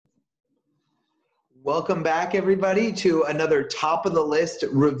Welcome back, everybody, to another top of the list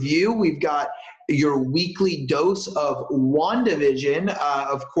review. We've got your weekly dose of WandaVision,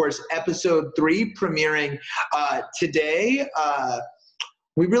 of course, episode 3 premiering today.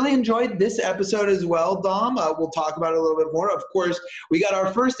 We really enjoyed this episode as well, Dom. We'll talk about it a little bit more. Of course, we got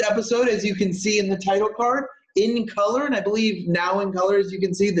our first episode, as you can see in the title card, in color, and I believe now in color, as you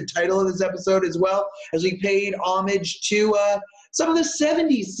can see, the title of this episode as well, as we paid homage to some of the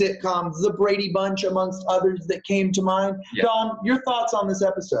 70s sitcoms, The Brady Bunch, amongst others that came to mind. Yeah. Dom, your thoughts on this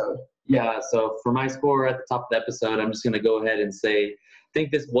episode? Yeah, so for my score at the top of the episode, I'm just going to go ahead and say I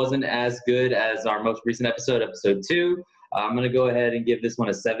think this wasn't as good as our most recent episode, episode 2. I'm going to go ahead and give this one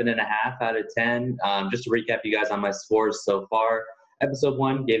a 7.5 out of 10. Just to recap you guys on my scores so far. Episode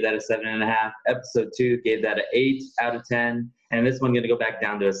 1 gave that a 7.5. Episode 2 gave that an 8 out of 10. And this one going to go back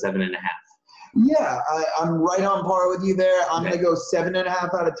down to a 7.5. Yeah, I'm right on par with you there. I'm going to go 7.5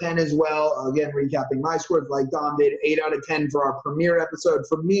 out of 10 as well. Again, recapping my scores like Dom did, 8 out of 10 for our premiere episode.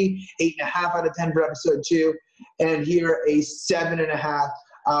 For me, 8.5 out of 10 for episode 2. And here, a 7.5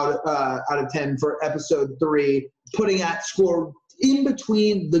 out of 10 for episode 3, putting that score in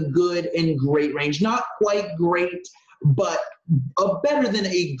between the good and great range. Not quite great, but better than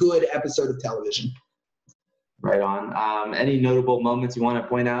a good episode of television. Right on. Any notable moments you want to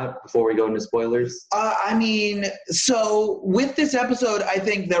point out before we go into spoilers? So with this episode, I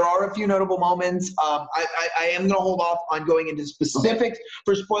think there are a few notable moments. I am going to hold off on going into specifics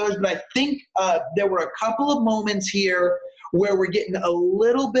for spoilers, but I think there were a couple of moments here where we're getting a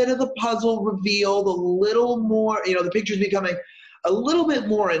little bit of the puzzle revealed, a little more, the picture's becoming a little bit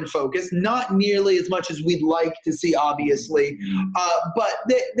more in focus, not nearly as much as we'd like to see, obviously, but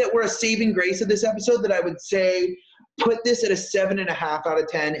that were a saving grace of this episode that I would say put this at a 7.5 out of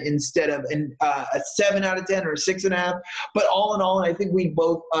 10 instead of a 7 out of 10 or a 6.5. But all in all, and I think we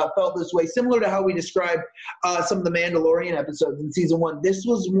both felt this way, similar to how we described some of the Mandalorian episodes in season 1. This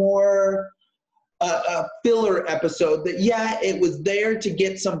was more a filler episode that, it was there to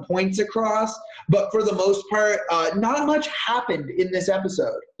get some points across, but for the most part, not much happened in this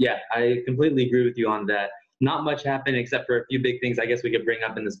episode. Yeah, I completely agree with you on that. Not much happened except for a few big things I guess we could bring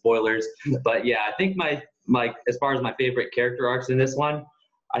up in the spoilers. Yeah. But yeah, I think my as far as my favorite character arcs in this one,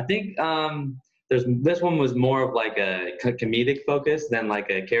 I think this one was more of like a comedic focus than like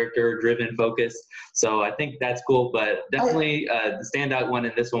a character-driven focus. So I think that's cool, but definitely the standout one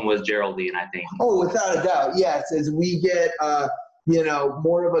in this one was Geraldine, I think. Oh, without a doubt, yes. As we get,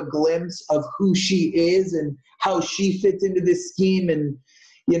 more of a glimpse of who she is and how she fits into this scheme and,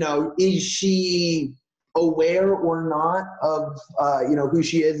 is she aware or not of, who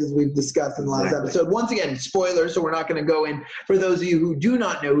she is, as we've discussed in the last episode. Once again, spoilers, so we're not going to go in for those of you who do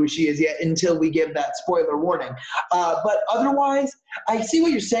not know who she is yet until we give that spoiler warning. But otherwise, I see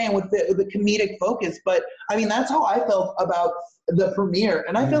what you're saying with the comedic focus, but I mean, that's how I felt about the premiere,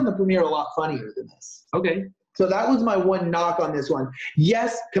 and I found the premiere a lot funnier than this. Okay. So that was my one knock on this one.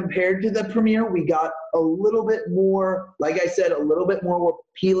 Yes, compared to the premiere, we got a little bit more, like I said, a little bit more. We're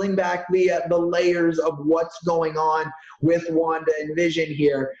peeling back the layers of what's going on with Wanda and Vision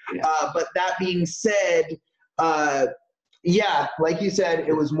here. But that being said, like you said,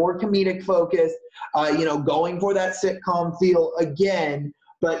 it was more comedic focused, going for that sitcom feel again.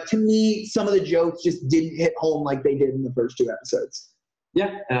 But to me, some of the jokes just didn't hit home like they did in the first 2 episodes.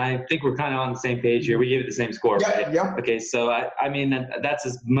 Yeah, and I think we're kind of on the same page here. We gave it the same score, right? Yeah. Okay, so I mean, that's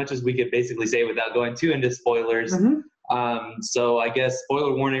as much as we could basically say without going too into spoilers. Mm-hmm. So I guess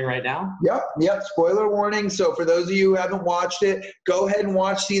spoiler warning right now. Yep. Spoiler warning. So for those of you who haven't watched it, go ahead and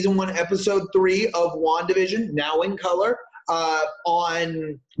watch season 1, episode 3 of WandaVision, now in color,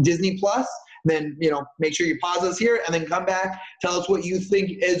 on Disney Plus. Then, make sure you pause us here and then come back, tell us what you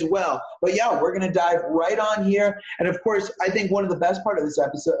think as well. But we're going to dive right on here. And of course, I think one of the best part of this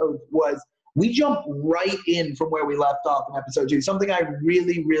episode was we jumped right in from where we left off in episode 2, something I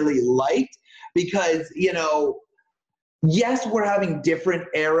really, really liked because, yes, we're having different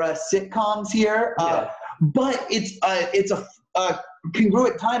era sitcoms here, but it's a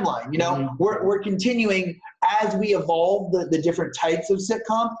congruent timeline. Mm-hmm. We're continuing as we evolve the different types of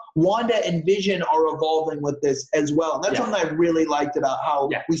sitcom. Wanda and Vision are evolving with this as well. And that's something I really liked about how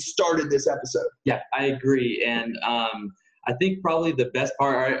we started this episode. Yeah, I agree. And I think probably the best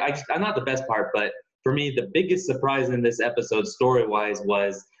part, not the best part, but for me, the biggest surprise in this episode story-wise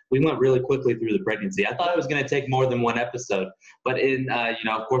was we went really quickly through the pregnancy. I thought it was going to take more than 1 episode. But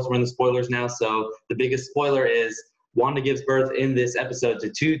of course, we're in the spoilers now. So the biggest spoiler is Wanda gives birth in this episode to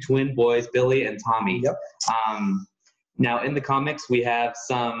 2 twin boys, Billy and Tommy. Yep. Now, in the comics, we have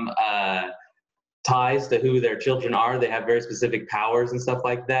some ties to who their children are. They have very specific powers and stuff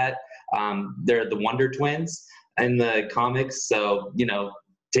like that. They're the Wonder Twins in the comics, so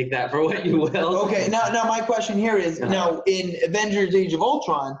take that for what you will. Okay, now my question here is, now in Avengers Age of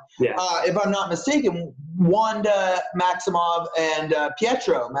Ultron, if I'm not mistaken, Wanda Maximoff and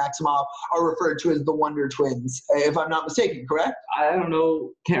Pietro Maximoff are referred to as the Wonder Twins, if I'm not mistaken, correct? I don't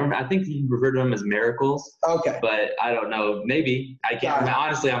know, can't remember. I think he referred to them as miracles. Okay. But I don't know, maybe. I can't remember.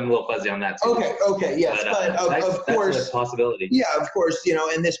 Honestly, I'm a little fuzzy on that too. Okay, yes. But of course. That's a possibility. Yeah, of course,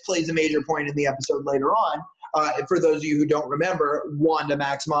 and this plays a major point in the episode later on. For those of you who don't remember, Wanda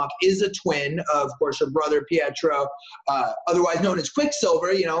Maximoff is a twin, of course, her brother Pietro, otherwise known as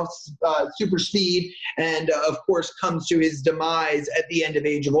Quicksilver, super speed, and of course comes to his demise at the end of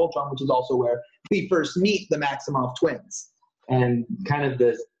Age of Ultron, which is also where we first meet the Maximoff twins. And kind of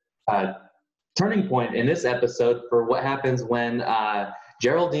this turning point in this episode for what happens when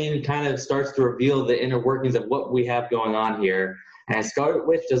Geraldine kind of starts to reveal the inner workings of what we have going on here. And Scarlet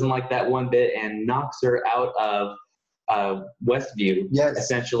Witch doesn't like that one bit and knocks her out of Westview,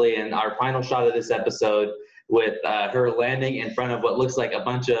 essentially. And our final shot of this episode with her landing in front of what looks like a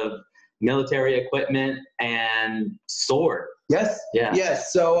bunch of military equipment and sword. Yes. Yeah.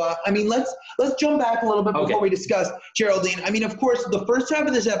 Yes. So, let's jump back a little bit before we discuss Geraldine. Of course, the first half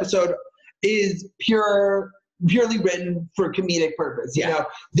of this episode is purely written for comedic purpose.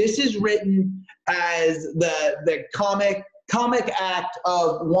 This is written as the comic act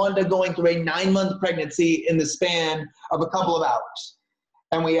of Wanda going through a 9-month pregnancy in the span of a couple of hours.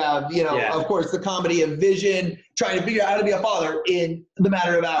 And we have, of course, the comedy of Vision trying to figure out how to be a father in the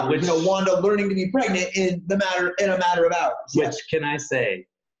matter of hours. Wanda learning to be pregnant in a matter of hours. Which, can I say,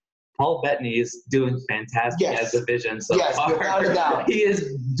 Paul Bettany is doing fantastic as a Vision so far. Without a doubt. He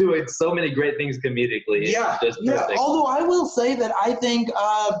is doing so many great things comedically. Yeah. It's just perfect. Although I will say that I think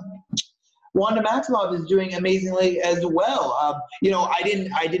Wanda Maximoff is doing amazingly as well.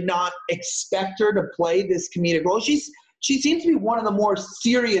 I did not expect her to play this comedic role. She seems to be one of the more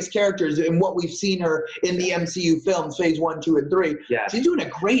serious characters in what we've seen her in the MCU films, phase 1, 2, and 3. Yeah. She's doing a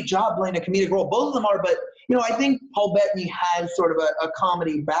great job playing a comedic role. Both of them are, but I think Paul Bettany has sort of a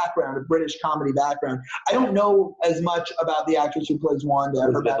comedy background, a British comedy background. I don't know as much about the actress who plays Wanda.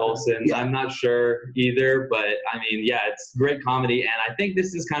 Elizabeth Olsen. Yeah. I'm not sure either, but it's great comedy, and I think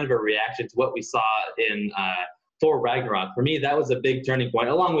this is kind of a reaction to what we saw in Thor Ragnarok. For me, that was a big turning point,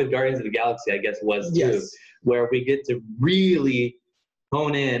 along with Guardians of the Galaxy, I guess, was too, where we get to really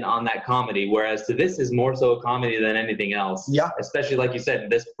hone in on that comedy, whereas to this is more so a comedy than anything else. Yeah. Especially, like you said,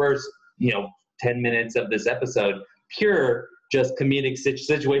 this first, 10 minutes of this episode, pure just comedic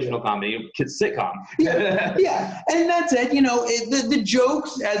situational comedy, sitcom. Yeah. And that's it. The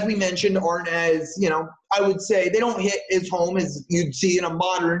jokes, as we mentioned, aren't as, I would say they don't hit as home as you'd see in a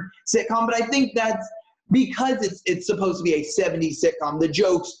modern sitcom, but I think that's because it's supposed to be a 70s sitcom. The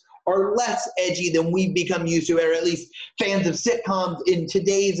jokes are less edgy than we've become used to, or at least fans of sitcoms in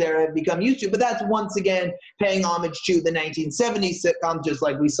today's era have become used to. But that's once again paying homage to the 1970s sitcoms, just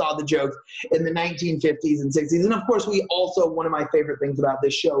like we saw the jokes in the 1950s and 60s. And of course, we also, one of my favorite things about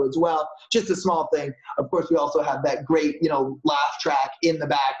this show as well, just a small thing, of course, we also have that great, laugh track in the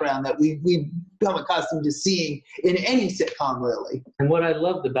background that we've become accustomed to seeing in any sitcom, really. And what I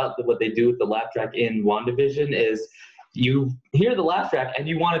loved about what they do with the laugh track in WandaVision is you hear the laugh track and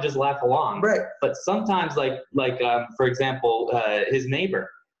you want to just laugh along. Right. But sometimes, for example, his neighbor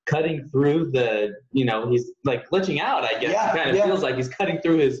cutting through he's like glitching out, I guess. Yeah, it kind of feels like he's cutting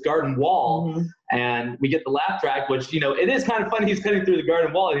through his garden wall. Mm-hmm. And we get the laugh track, which, it is kind of funny. He's cutting through the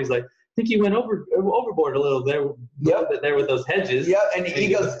garden wall and he's like, I think he went overboard a little bit there with those hedges. Yeah, and he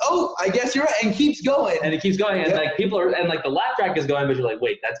goes, oh, I guess you're right, and keeps going. And it keeps going, and people are, and the laugh track is going, but you're like,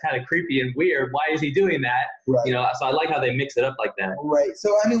 wait, that's kind of creepy and weird. Why is he doing that? Right. So I like how they mix it up like that. Right.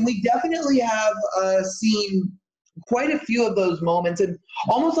 So we definitely have seen quite a few of those moments, and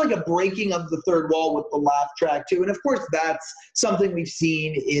almost like a breaking of the third wall with the laugh track too. And of course, that's something we've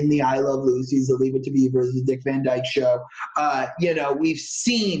seen in the I Love Lucy's, the Leave It to Beavers, the Dick Van Dyke Show. We've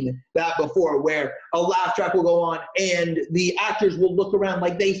seen that before, where a laugh track will go on and the actors will look around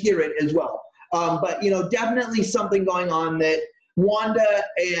like they hear it as well. But definitely something going on that Wanda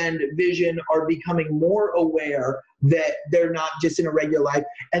and Vision are becoming more aware that they're not just in a regular life.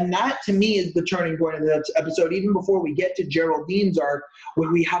 And that, to me, is the turning point of the episode. Even before we get to Geraldine's arc,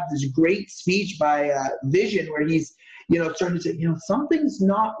 when we have this great speech by Vision where he's, starting to say, something's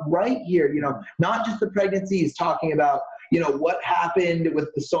not right here. Not just the pregnancy. He's talking about, what happened with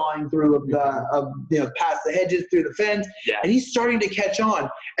the sawing through of past the hedges, through the fence. Yeah. And he's starting to catch on.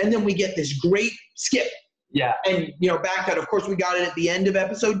 And then we get this great skip Yeah. And, back that, of course, we got it at the end of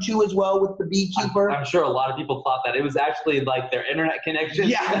episode 2 as well with the beekeeper. I'm sure a lot of people thought that it was actually like their internet connection.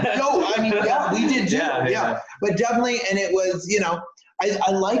 Yeah. No, I mean, yeah, we did too. Yeah. But definitely, and it was,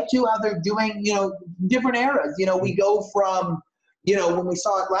 I like too how they're doing, different eras. We go from, when we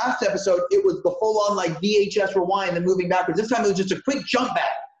saw it last episode, it was the full on like VHS rewind and moving backwards. This time it was just a quick jump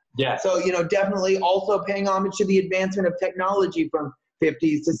back. Yeah. So, definitely also paying homage to the advancement of technology from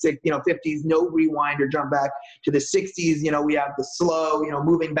 50s to 50s, no rewind or jump back, to the 60s, we have the slow,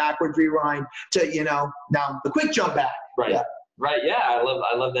 moving backwards rewind, to, now the quick jump back. Right. Yeah. Right. Yeah. I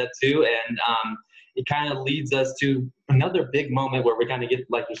love that too. And it kind of leads us to another big moment where we kind of get,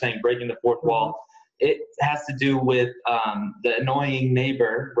 like you're saying, breaking the fourth wall. It has to do with the annoying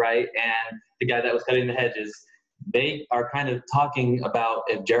neighbor, right? And the guy that was cutting the hedges. They are kind of talking about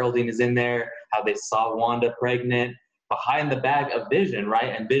if Geraldine is in there, how they saw Wanda pregnant behind the back of Vision,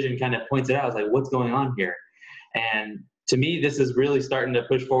 right? And Vision kind of points it out. I was like, what's going on here? And to me, this is really starting to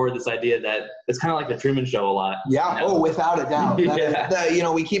push forward this idea that it's kind of like the Truman Show a lot. Yeah. Oh, without a doubt.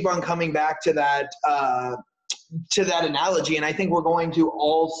 Yeah. We keep on coming back to that analogy, and I think we're going to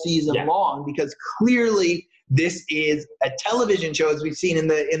all season long, because clearly this is a television show, as we've seen in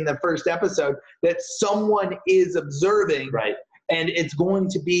the first episode, that someone is observing. Right. And it's going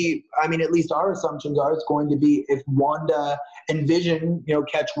to be, I mean, at least our assumptions are, it's going to be if Wanda and Vision,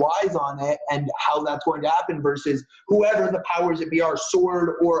 catch wise on it, and how that's going to happen versus whoever the powers that be are,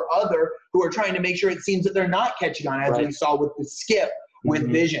 Sword or other, who are trying to make sure it seems that they're not catching on, as we saw with the skip with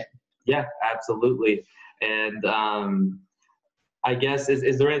Vision. Yeah, absolutely. And I guess,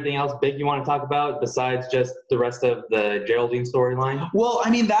 is there anything else big you want to talk about besides just the rest of the Geraldine storyline? Well, I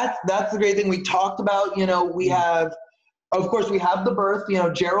mean, that's the great thing we talked about. We have, of course, we have the birth,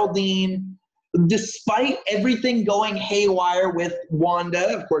 Geraldine, despite everything going haywire with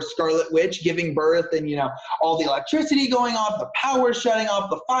Wanda, of course, Scarlet Witch giving birth, and, all the electricity going off, the power shutting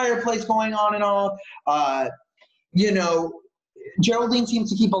off, the fireplace going on and off, Geraldine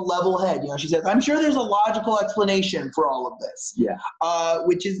seems to keep a level head. She says, I'm sure there's a logical explanation for all of this. Yeah.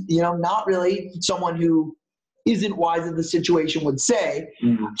 Which is, not really someone who isn't wise in the situation would say.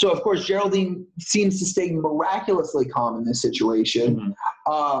 Mm-hmm. So, of course, Geraldine seems to stay miraculously calm in this situation.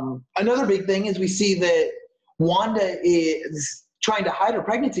 Mm-hmm. Another big thing is we see that Wanda is trying to hide her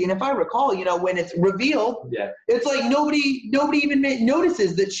pregnancy. And if I recall, when it's revealed, it's like nobody even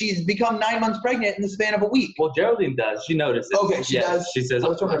notices that she's become 9 months pregnant in the span of a week. Well, Geraldine does. She notices. Okay, she does. She says,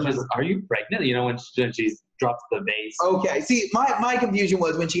 are you pregnant? When she drops the vase. Okay. See, my confusion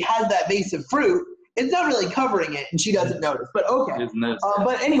was when she has that vase of fruit, it's not really covering it, and she doesn't notice. But okay.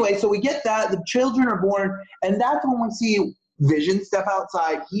 But anyway, so we get that. The children are born, and that's when we see Vision step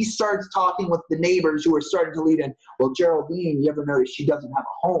outside. He starts talking with the neighbors who are starting to lead in. Well, Geraldine, you ever notice she doesn't have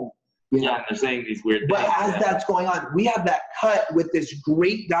a home? Yeah, and they're saying these weird things. But as that's going on, we have that cut with this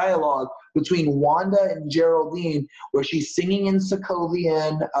great dialogue between Wanda and Geraldine, where she's singing in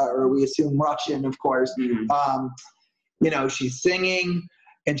Sokovian, or we assume Russian, of course. Mm-hmm. She's singing,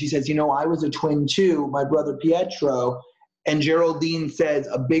 and she says, I was a twin too, my brother Pietro. And Geraldine says,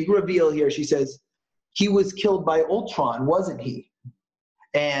 a big reveal here. She says, he was killed by Ultron, wasn't he?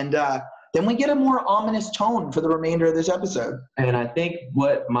 And then we get a more ominous tone for the remainder of this episode. And I think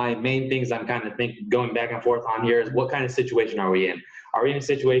what my main things I'm kind of going back and forth on here is, what kind of situation are we in? Are we in a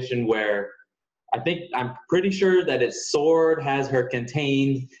situation where I'm pretty sure that it's Sword has her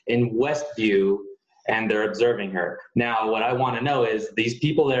contained in Westview and they're observing her. Now, what I want to know is, these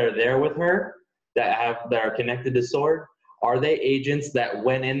people that are there with her that are connected to Sword, are they agents that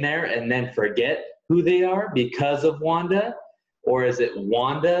went in there and then forget who they are because of Wanda? Or is it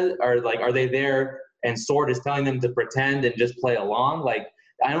Wanda? Or are they there and Sword is telling them to pretend and just play along?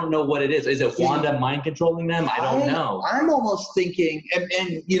 I don't know what it is. Is it Wanda mind controlling them? I don't know. I'm almost thinking,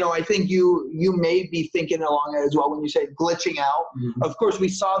 and I think you may be thinking along it as well when you say glitching out. Mm-hmm. Of course, we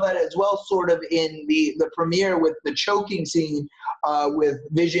saw that as well, sort of in the premiere with the choking scene with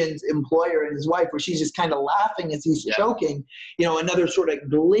Vision's employer and his wife, where she's just kind of laughing as he's choking. Another sort of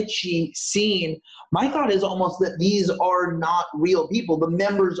glitchy scene. My thought is almost that these are not real people. The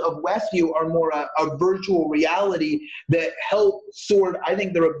members of Westview are more a virtual reality that help Sword. I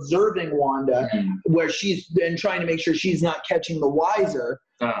think they're observing Wanda, where she's been trying to make sure she's not catching the wiser.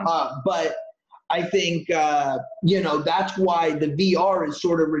 But I think, that's why the VR is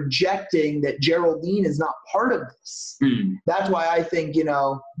sort of rejecting that Geraldine is not part of this. That's why I think,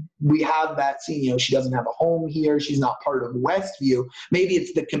 we have that scene, she doesn't have a home here. She's not part of Westview. Maybe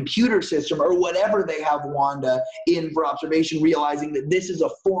it's the computer system or whatever they have Wanda in for observation, realizing that this is a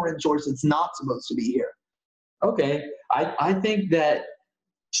foreign source. It's not supposed to be here. Okay. I think that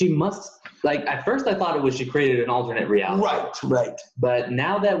she must, like, at first I thought it was she created an alternate reality. Right. But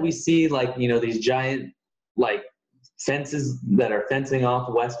now that we see, like, you know, these giant, like, fences that are fencing off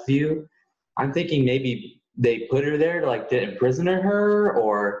Westview, I'm thinking maybe they put her there to, like, to imprison her,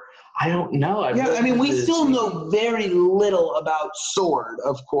 or I don't know. I mean, we still know very little about Sword,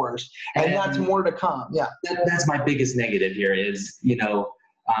 of course, and that's more to come. Yeah. That's my biggest negative here is, you know,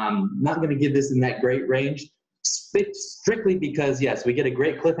 not going to give this in that great range, strictly because, yes, we get a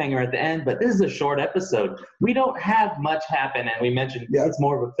great cliffhanger at the end, but this is a short episode. We don't have much happen, and we mentioned it's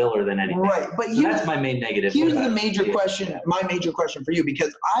more of a filler than anything. Right, but so that's my main negative. Here's the major question, my major question for you,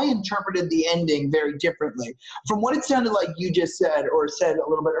 because I interpreted the ending very differently. From what it sounded like you just said, or said a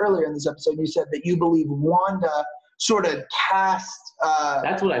little bit earlier in this episode, you said that you believe Wanda sort of cast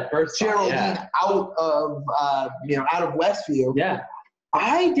that's what I first thought, Geraldine out of out of Westview. Yeah.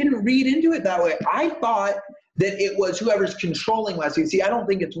 I didn't read into it that way. I thought that it was whoever's controlling Westview. See, I don't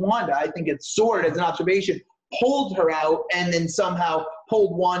think it's Wanda. I think it's Sword, as an observation, pulled her out and then somehow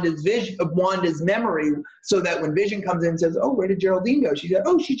pulled Wanda's memory, so that when Vision comes in and says, "Oh, where did Geraldine go?" She said,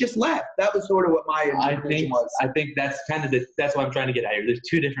 "Oh, she just left." That was sort of what my interpretation was. I think that's kind of that's what I'm trying to get at here. There's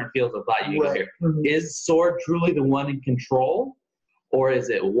two different fields of thought you can go here. Mm-hmm. Is Sword truly the one in control, or is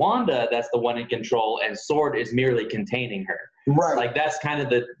it Wanda that's the one in control and Sword is merely containing her? Right. Like, that's kind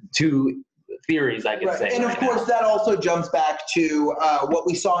of the two theories I could say. And of course, that also jumps back to what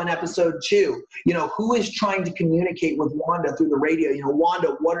we saw in episode 2. You know, who is trying to communicate with Wanda through the radio? You know,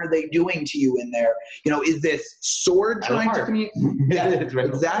 Wanda, what are they doing to you in there? You know, is this Sword trying to communicate? Yeah,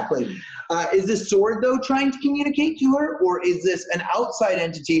 exactly. Is this Sword, though, trying to communicate to her? Or is this an outside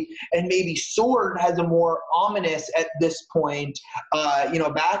entity? And maybe Sword has a more ominous, at this point,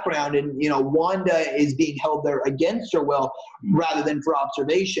 background. And, Wanda is being held there against her will rather than for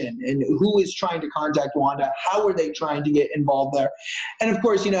observation. And who is trying to contact Wanda? How are they trying to get involved there? And, of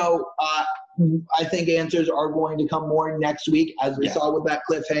course, I think answers are going to come more next week, as we saw with that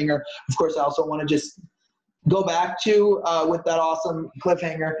cliffhanger. Of course, I also want to just go back to with that awesome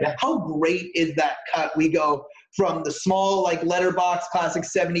cliffhanger. Yeah. How great is that cut? We go from the small, like, letterbox classic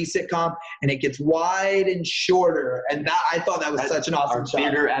 70s sitcom, and it gets wide and shorter. And that, I thought that was such an awesome shot. Our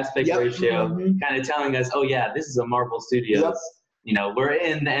theater aspect ratio, kind of telling us, oh yeah, this is a Marvel Studios. Yep. We're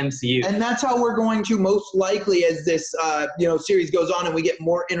in the MCU. And that's how we're going to, most likely, as this series goes on and we get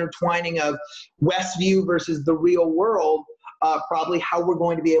more intertwining of Westview versus the real world, probably how we're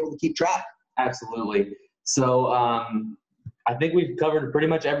going to be able to keep track. Absolutely. So I think we've covered pretty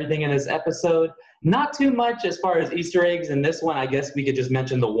much everything in this episode. Not too much as far as Easter eggs in this one. I guess we could just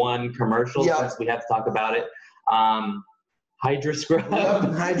mention the one commercial since we have to talk about it. Hydra Scrub.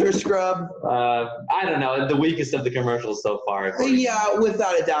 Yep, Hydra Scrub. I don't know, the weakest of the commercials so far. Yeah,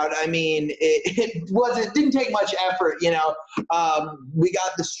 without a doubt. I mean, it didn't take much effort, We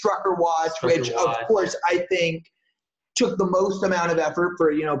got the Strucker watch, which, of course, I think took the most amount of effort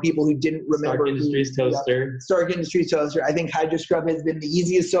for, people who didn't remember. Stark Industries toaster. Stark Industries toaster. I think Hydra Scrub has been the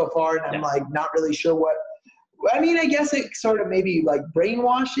easiest so far, and I'm, not really sure what. I mean, I guess it sort of maybe like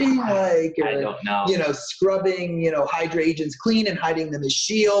brainwashing, I don't know. Scrubbing, Hydra agents clean and hiding them as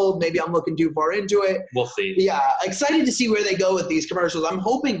S.H.I.E.L.D. Maybe I'm looking too far into it. We'll see. Yeah, excited to see where they go with these commercials. I'm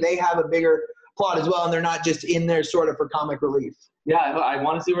hoping they have a bigger plot as well, and they're not just in there sort of for comic relief. Yeah, I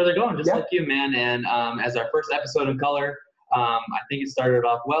want to see where they're going, just like you, man. And as our first episode in color, I think it started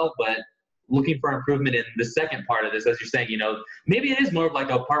off well, but looking for improvement in the second part of this, as you're saying, maybe it is more of like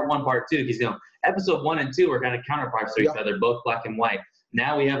a part 1, part 2, because, episode 1 and 2 are kind of counterparts to each other, both black and white.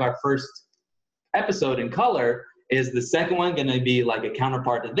 Now we have our first episode in color. Is the second one going to be like a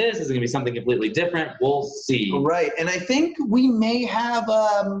counterpart to this? Is it going to be something completely different? We'll see. Right. And I think we may have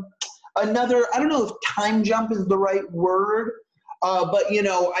another, I don't know if time jump is the right word, but,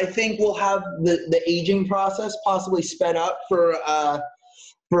 I think we'll have the aging process possibly sped up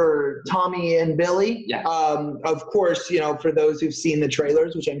for Tommy and Billy. Yeah. Of course, for those who've seen the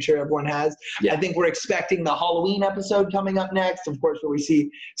trailers, which I'm sure everyone has, I think we're expecting the Halloween episode coming up next, of course, where we see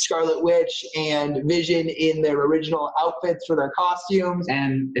Scarlet Witch and Vision in their original outfits for their costumes.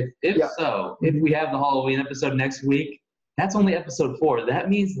 And if we have the Halloween episode next week, that's only episode 4. That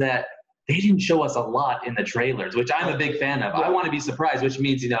means that they didn't show us a lot in the trailers, which I'm a big fan of. I want to be surprised, which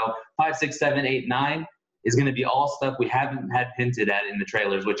means, 5, 6, 7, 8, 9 is going to be all stuff we haven't had hinted at in the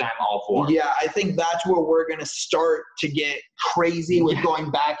trailers, which I'm all for. Yeah, I think that's where we're going to start to get crazy with going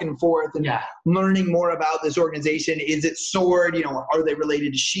back and forth and learning more about this organization. Is it Sword? Are they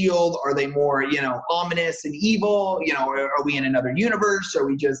related to S.H.I.E.L.D.? Are they more, ominous and evil? Are we in another universe? Are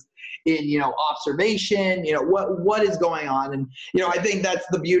we just, in, observation, what is going on. And, I think that's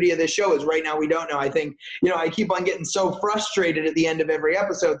the beauty of this show is right now we don't know. I think, I keep on getting so frustrated at the end of every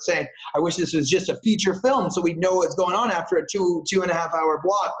episode saying, I wish this was just a feature film so we'd know what's going on after a 2.5 hour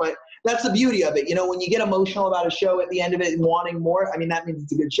block. But that's the beauty of it. When you get emotional about a show at the end of it and wanting more, I mean, that means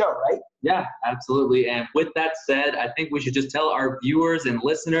it's a good show, right? Yeah, absolutely. And with that said, I think we should just tell our viewers and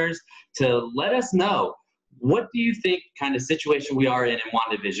listeners to let us know, what do you think kind of situation we are in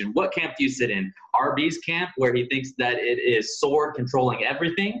WandaVision? What camp do you sit in? RB's camp, where he thinks that it is SWORD controlling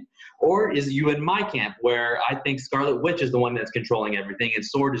everything? Or is you in my camp, where I think Scarlet Witch is the one that's controlling everything and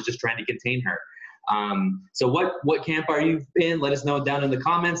SWORD is just trying to contain her? So what camp are you in? Let us know down in the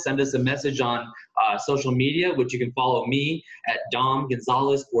comments. Send us a message on social media, which you can follow me at Dom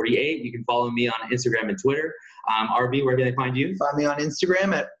Gonzalez 48. You can follow me on Instagram and Twitter. RB, where can they find you? Find me on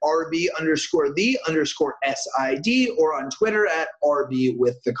Instagram at RB_the_SID or on Twitter at RB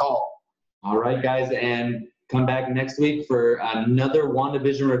with the call. All right, guys, and come back next week for another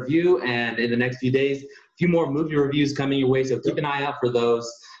WandaVision review. And in the next few days, a few more movie reviews coming your way. So keep an eye out for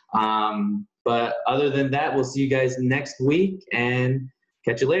those. But other than that, we'll see you guys next week and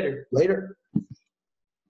catch you later. Later.